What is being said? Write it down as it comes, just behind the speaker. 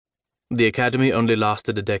The academy only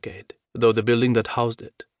lasted a decade, though the building that housed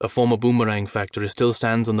it, a former boomerang factory, still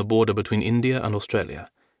stands on the border between India and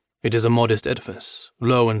Australia. It is a modest edifice,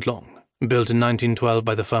 low and long, built in 1912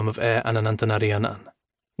 by the firm of Heir and Ananthanarayanan,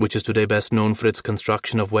 which is today best known for its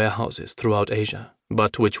construction of warehouses throughout Asia,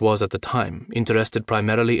 but which was at the time interested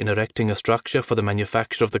primarily in erecting a structure for the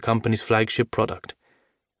manufacture of the company's flagship product.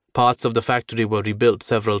 Parts of the factory were rebuilt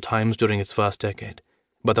several times during its first decade,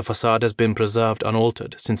 but the facade has been preserved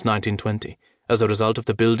unaltered since 1920 as a result of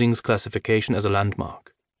the building's classification as a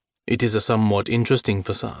landmark. It is a somewhat interesting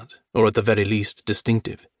facade, or at the very least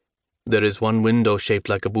distinctive. There is one window shaped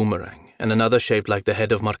like a boomerang and another shaped like the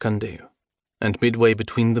head of Markandeya, and midway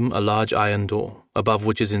between them a large iron door, above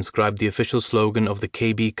which is inscribed the official slogan of the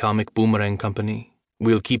KB Karmic Boomerang Company,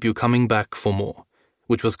 "We'll keep you coming back for more,"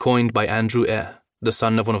 which was coined by Andrew Heir, the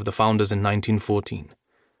son of one of the founders, in 1914.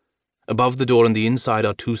 Above the door on the inside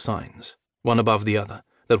are two signs, one above the other,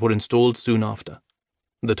 that were installed soon after.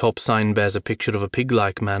 The top sign bears a picture of a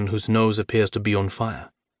pig-like man whose nose appears to be on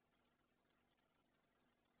fire,